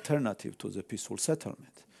no alternative to the peaceful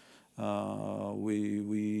settlement.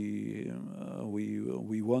 We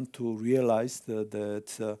want to realize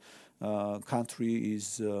that country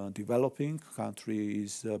is developing, country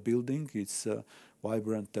is building its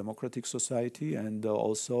vibrant democratic society, and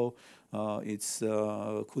also it's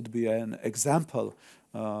could be an example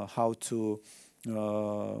how to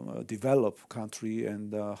develop country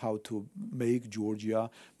and how to make Georgia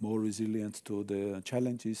more resilient to the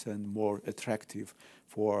challenges and more attractive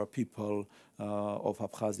for people of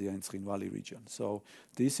Abkhazia and Tskhin Valley region. So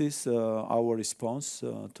this is our response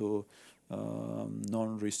to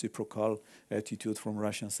non-reciprocal attitude from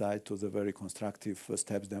Russian side to the very constructive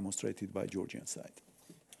steps demonstrated by Georgian side.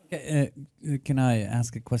 Can I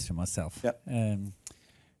ask a question myself? Yeah.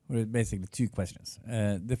 Well, basically 2 questions.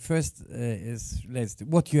 The first is relates to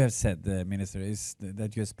what you have said, Minister, is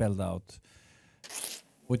that you have spelled out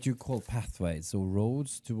what you call pathways or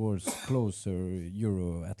roads towards closer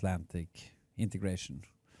Euro-Atlantic integration.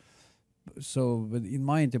 So, but in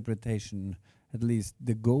my interpretation, at least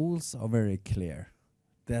the goals are very clear.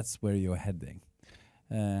 That's where you're heading.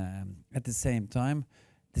 At the same time,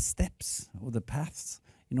 the steps or the paths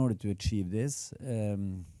in order to achieve this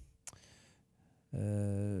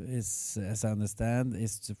is, as I understand,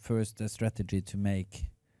 is first a strategy to make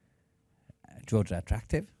Georgia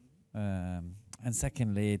attractive, and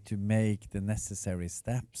secondly to make the necessary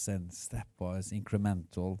steps and stepwise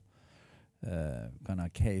incremental kind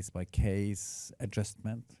of case-by-case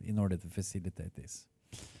adjustment in order to facilitate this.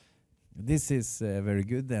 This is very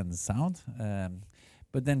good and sound,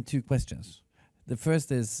 but then two questions. The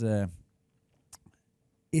first is there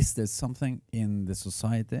something in the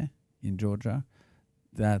society in Georgia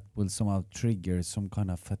that will somehow trigger some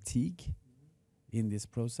kind of fatigue in this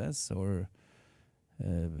process, or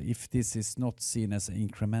if this is not seen as an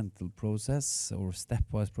incremental process or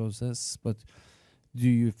stepwise process, but do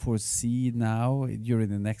you foresee now during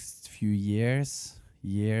the next few years,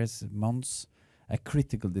 months, a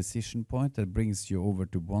critical decision point that brings you over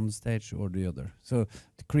to one stage or the other? So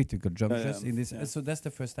the critical junctures in this. So that's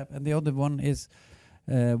the first step. And the other one is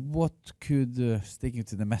what could, sticking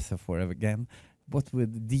to the metaphor again, what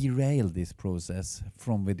would derail this process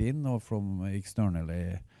from within or from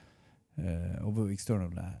externally, over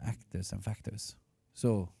external actors and factors?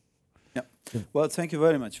 So. Yeah. Well, thank you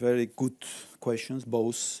very much. Very good questions,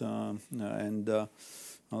 both, and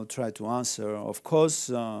I'll try to answer. Of course,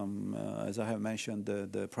 as I have mentioned,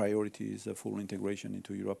 the priority is full integration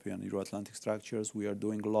into European, Euro-Atlantic structures. We are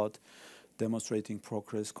doing a lot, demonstrating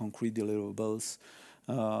progress, concrete deliverables,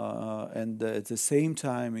 and at the same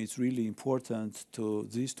time, it's really important to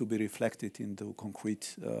this to be reflected into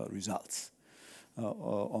concrete results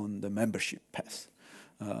on the membership path.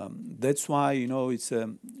 That's why, you know, it's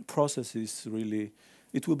a process is really,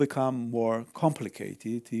 it will become more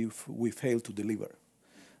complicated if we fail to deliver.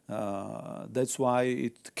 That's why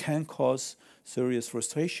it can cause serious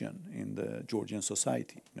frustration in the Georgian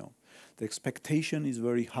society. You know, the expectation is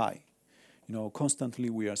very high. You know,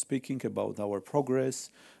 constantly we are speaking about our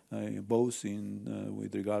progress, both in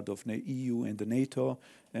with regard of EU and the NATO,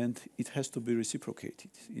 and it has to be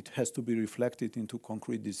reciprocated. It has to be reflected into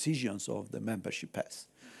concrete decisions of the membership path.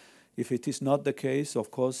 If it is not the case,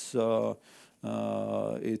 of course,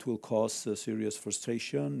 it will cause serious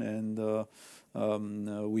frustration, and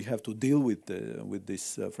we have to deal with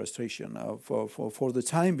this frustration. For the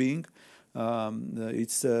time being,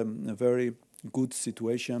 it's a very good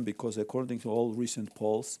situation because according to all recent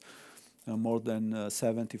polls, more than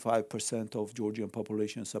 75% of Georgian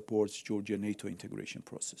population supports Georgia NATO integration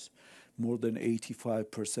process. More than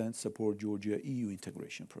 85% support Georgia EU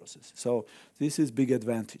integration process. So this is big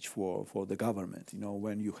advantage for the government. You know,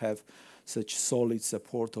 when you have such solid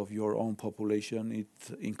support of your own population, it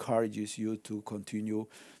encourages you to continue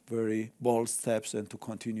very bold steps and to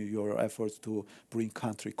continue your efforts to bring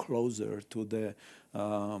country closer to the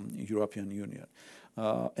European Union.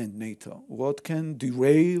 And NATO. What can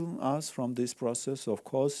derail us from this process? Of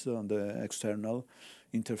course, the external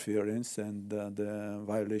interference and the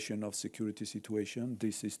violation of security situation.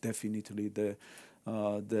 This is definitely the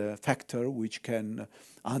factor which can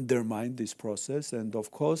undermine this process. And of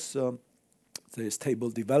course, the stable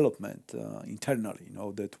development internally. You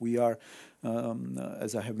know that we are,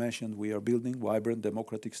 as I have mentioned, we are building vibrant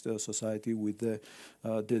democratic society with the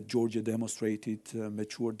Georgia demonstrated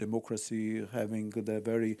mature democracy, having the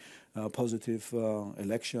very positive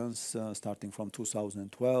elections starting from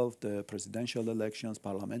 2012, the presidential elections,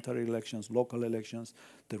 parliamentary elections, local elections,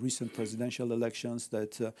 the recent presidential elections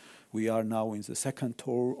that we are now in the second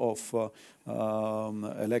tour of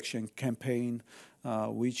election campaign.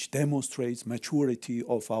 Which demonstrates maturity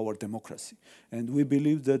of our democracy. And we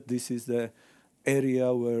believe that this is the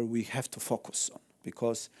area where we have to focus on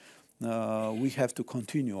because we have to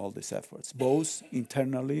continue all these efforts, both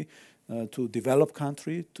internally to develop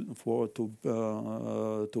country, to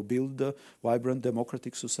build a vibrant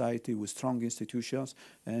democratic society with strong institutions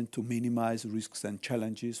and to minimize risks and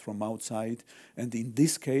challenges from outside. And in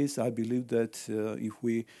this case, I believe that if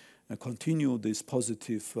we continue this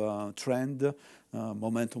positive trend,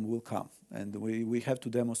 momentum will come, and we have to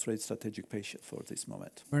demonstrate strategic patience for this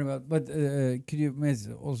moment. Very well, but could you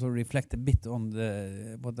maybe also reflect a bit on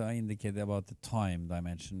what I indicated about the time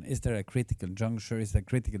dimension? Is there a critical juncture? Is there a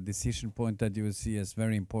critical decision point that you will see as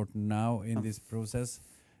very important now in this process?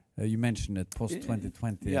 You mentioned it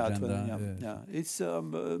post-2020 agenda. Yeah. It's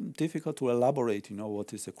difficult to elaborate. You know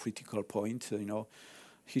what is a critical point. You know.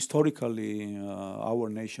 Historically, our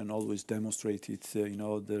nation always demonstrated, you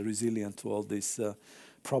know, the resilience to all these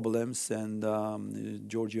problems, and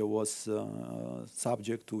Georgia was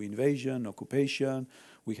subject to invasion, occupation.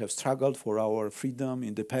 We have struggled for our freedom,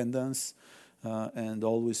 independence, and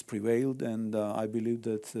always prevailed. And I believe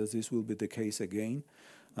that this will be the case again.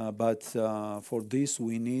 But for this,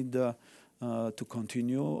 we need to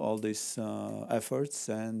continue all these efforts,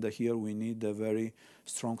 and here we need a very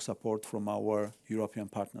strong support from our European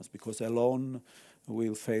partners, because alone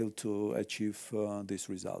we'll fail to achieve these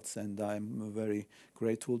results. And I'm very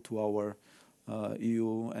grateful to our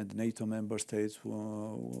EU and NATO member states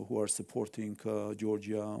who are supporting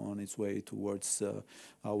Georgia on its way towards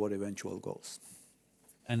our eventual goals.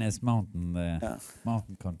 And as mountain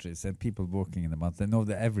countries and people working in the mountain, they know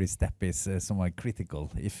that every step is somewhat critical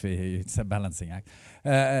if it's a balancing act.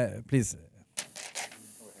 Please,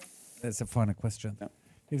 that's a final question. Yeah.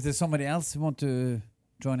 If there's somebody else who want to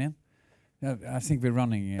join in, I think we're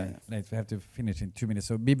running late. We have to finish in 2 minutes,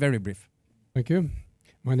 so be very brief. Thank you.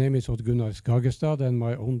 My name is Odd Gunnar Skagestad, and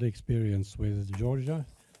my only experience with Georgia,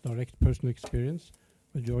 direct personal experience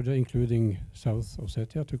with Georgia, including South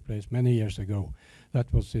Ossetia, took place many years ago.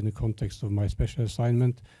 That was in the context of my special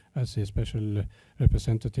assignment as a special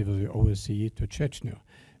representative of the OSCE to Chechnya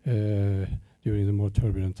during the more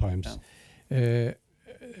turbulent times. Yeah.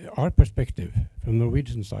 Our perspective from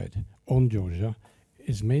Norwegian side on Georgia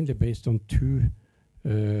is mainly based on two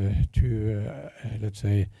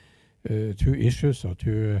issues or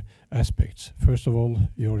two aspects. First of all,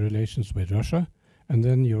 your relations with Russia, and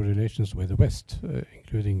then your relations with the West,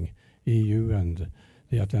 including EU and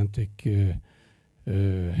the Atlantic,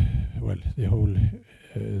 the whole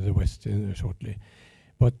the West shortly.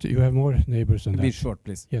 But you have more neighbors than that. Be short,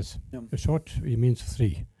 please. Yes. Yeah. Short, it means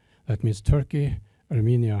three. That means Turkey,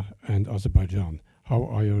 Armenia, and Azerbaijan. How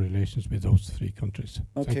are your relations with those three countries?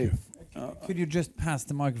 Okay. Thank you. Could you just pass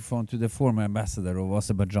the microphone to the former ambassador of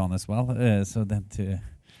Azerbaijan as well, so that...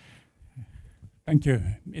 Thank you.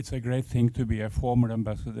 It's a great thing to be a former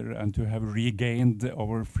ambassador and to have regained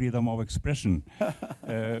our freedom of expression.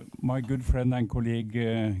 My good friend and colleague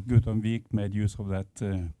Guttorm Vik made use of that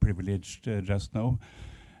privilege just now.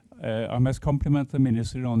 I must compliment the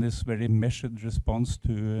minister on this very measured response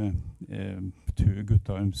to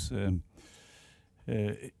Guttorm's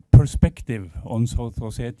perspective on South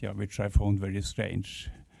Ossetia, which I found very strange.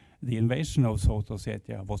 The invasion of South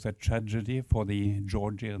Ossetia was a tragedy for the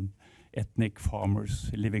Georgian ethnic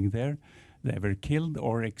farmers living there. They were killed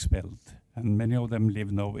or expelled, and many of them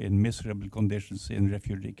live now in miserable conditions in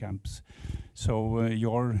refugee camps. So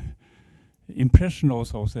your impression of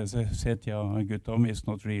South Ossetia, Guttorm, is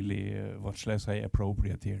not really, what shall I say,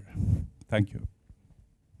 appropriate here. Thank you.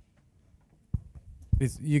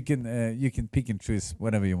 You can pick and choose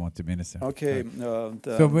whatever you want to, Minister. Okay.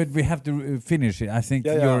 So we have to finish it. I think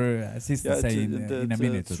your assistant say in a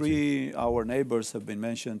minute or two. Our neighbors have been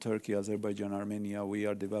mentioned: Turkey, Azerbaijan, Armenia. We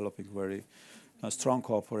are developing very strong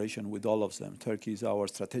cooperation with all of them. Turkey is our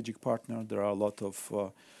strategic partner. There are a lot of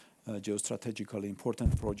geostrategically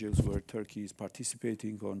important projects where Turkey is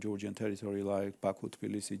participating on Georgian territory, like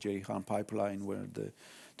Baku-Tbilisi Ceyhan pipeline, where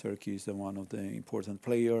Turkey is one of the important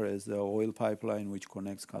players, as the oil pipeline which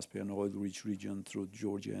connects Caspian oil-rich region through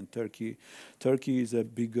Georgia and Turkey. Turkey is the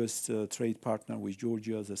biggest trade partner with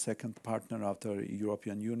Georgia, the second partner after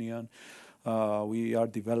European Union. We are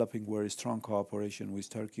developing very strong cooperation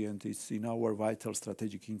with Turkey, and it's in our vital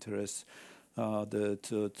strategic interest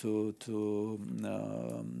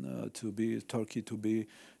Turkey to be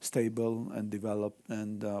stable and developed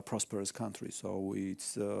and prosperous country. So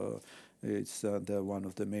it's one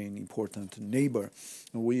of the main important neighbor.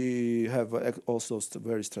 We have also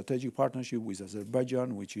very strategic partnership with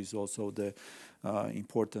Azerbaijan, which is also the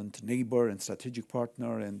important neighbor and strategic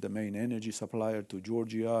partner and the main energy supplier to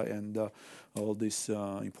Georgia, and all these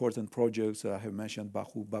important projects I have mentioned,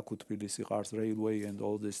 Baku-Tbilisi Kars Railway, and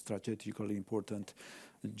all these strategically important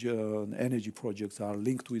energy projects are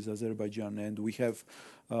linked with Azerbaijan. And we have,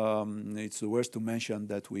 it's worth to mention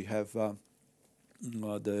that we have the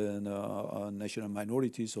national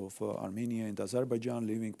minorities of Armenia and Azerbaijan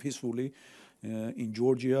living peacefully in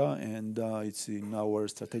Georgia, and it's in our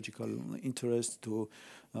strategical interest to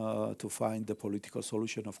find the political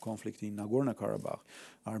solution of conflict in Nagorno-Karabakh.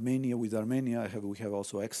 With Armenia, we have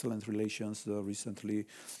also excellent relations. Recently,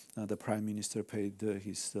 the Prime Minister paid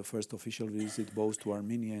his first official visit both to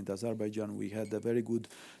Armenia and Azerbaijan. We had a very good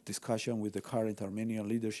discussion with the current Armenian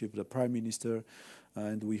leadership, the Prime Minister,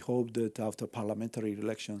 and we hope that after parliamentary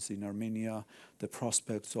elections in Armenia, the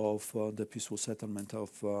prospects of the peaceful settlement of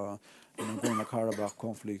Nagorno-Karabakh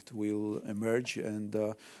conflict will emerge. And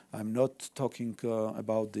I'm not talking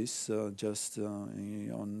about this just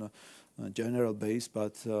on a general base,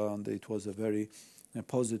 but it was a very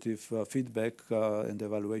positive feedback and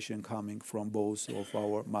evaluation coming from both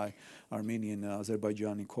of my Armenian and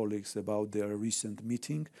Azerbaijani colleagues about their recent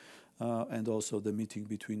meeting. and also the meeting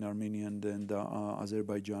between Armenian and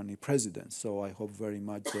Azerbaijani presidents. So I hope very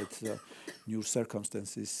much that new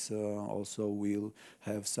circumstances also will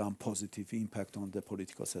have some positive impact on the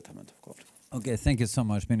political settlement of conflict. Okay, thank you so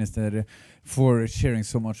much, Minister, for sharing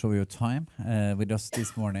so much of your time with us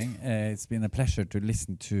this morning. It's been a pleasure to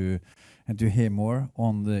listen to and to hear more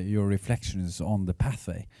on your reflections on the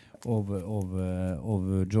pathway of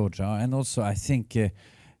Georgia. And also, I think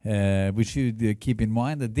we should keep in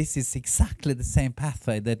mind that this is exactly the same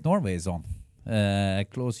pathway that Norway is on.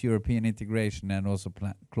 Close European integration and also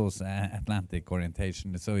close Atlantic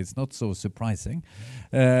orientation, so it's not so surprising,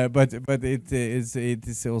 but it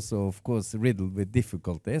is also, of course, riddled with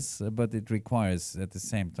difficulties, but it requires at the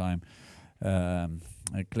same time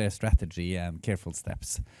a clear strategy and careful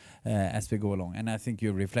steps as we go along, and I think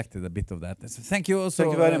you reflected a bit of that. So thank you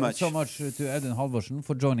also very much. So much to Audun Halvorsen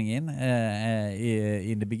for joining in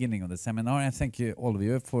the beginning of the seminar, and thank you all of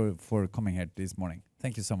you for coming here this morning.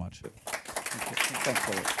 Thank you so much. Thanks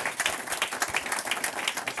for it.